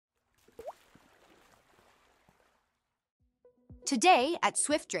Today at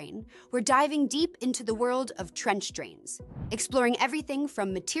Swift Drain, we're diving deep into the world of trench drains, exploring everything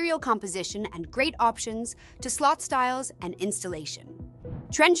from material composition and grate options to slot styles and installation.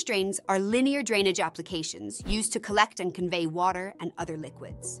 Trench drains are linear drainage applications used to collect and convey water and other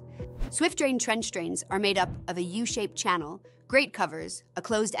liquids. Swift Drain trench drains are made up of a U-shaped channel, grate covers, a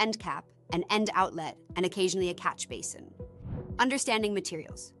closed end cap, an end outlet, and occasionally a catch basin. Understanding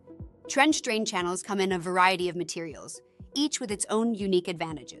materials. Trench drain channels come in a variety of materials, each with its own unique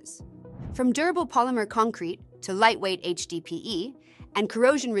advantages. From durable polymer concrete to lightweight HDPE and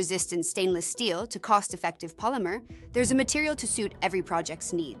corrosion-resistant stainless steel to cost-effective polymer, there's a material to suit every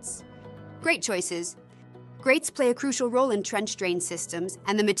project's needs. Grate choices. Grates play a crucial role in trench drain systems,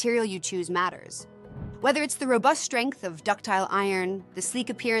 and the material you choose matters. Whether it's the robust strength of ductile iron, the sleek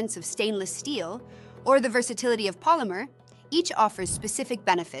appearance of stainless steel, or the versatility of polymer, each offers specific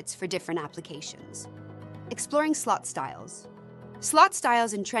benefits for different applications. Exploring slot styles. Slot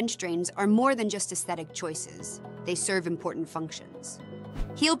styles in trench drains are more than just aesthetic choices. They serve important functions.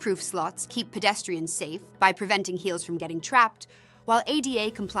 Heel-proof slots keep pedestrians safe by preventing heels from getting trapped, while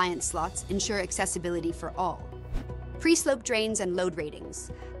ADA-compliant slots ensure accessibility for all. Pre-slope drains and load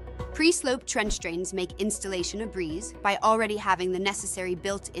ratings. Pre-slope trench drains make installation a breeze by already having the necessary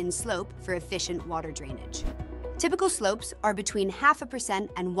built-in slope for efficient water drainage. Typical slopes are between 0.5%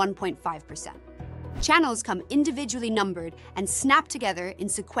 and 1.5%. Channels come individually numbered and snap together in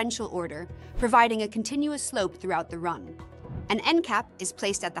sequential order, providing a continuous slope throughout the run. An end cap is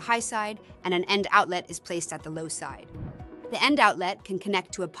placed at the high side, and an end outlet is placed at the low side. The end outlet can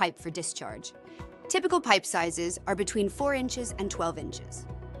connect to a pipe for discharge. Typical pipe sizes are between 4 inches and 12 inches.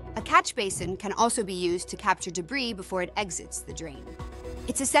 A catch basin can also be used to capture debris before it exits the drain.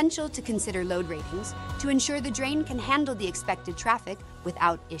 It's essential to consider load ratings to ensure the drain can handle the expected traffic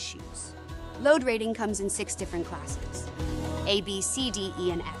without issues. Load rating comes in 6 different classes: A, B, C, D, E,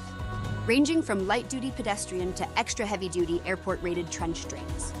 and F, ranging from light-duty pedestrian to extra heavy-duty airport-rated trench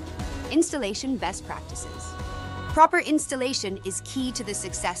drains. Installation best practices. Proper installation is key to the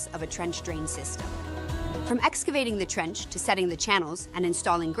success of a trench drain system. From excavating the trench to setting the channels and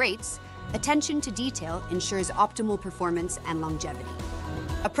installing grates, attention to detail ensures optimal performance and longevity.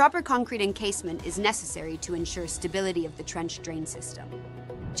 A proper concrete encasement is necessary to ensure stability of the trench drain system.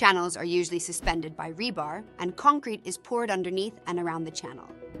 Channels are usually suspended by rebar, and concrete is poured underneath and around the channel.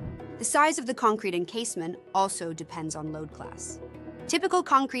 The size of the concrete encasement also depends on load class. Typical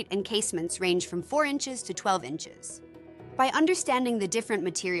concrete encasements range from 4 inches to 12 inches. By understanding the different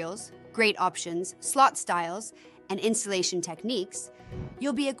materials, grate options, slot styles, and installation techniques,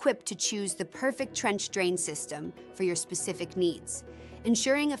 you'll be equipped to choose the perfect trench drain system for your specific needs,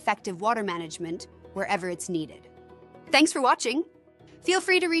 ensuring effective water management wherever it's needed. Thanks for watching. Feel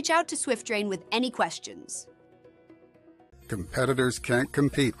free to reach out to Swift Drain with any questions. Competitors can't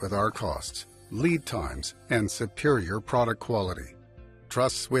compete with our costs, lead times, and superior product quality.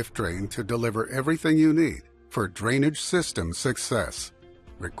 Trust Swift Drain to deliver everything you need for drainage system success.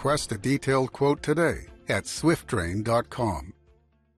 Request a detailed quote today at swiftdrain.com.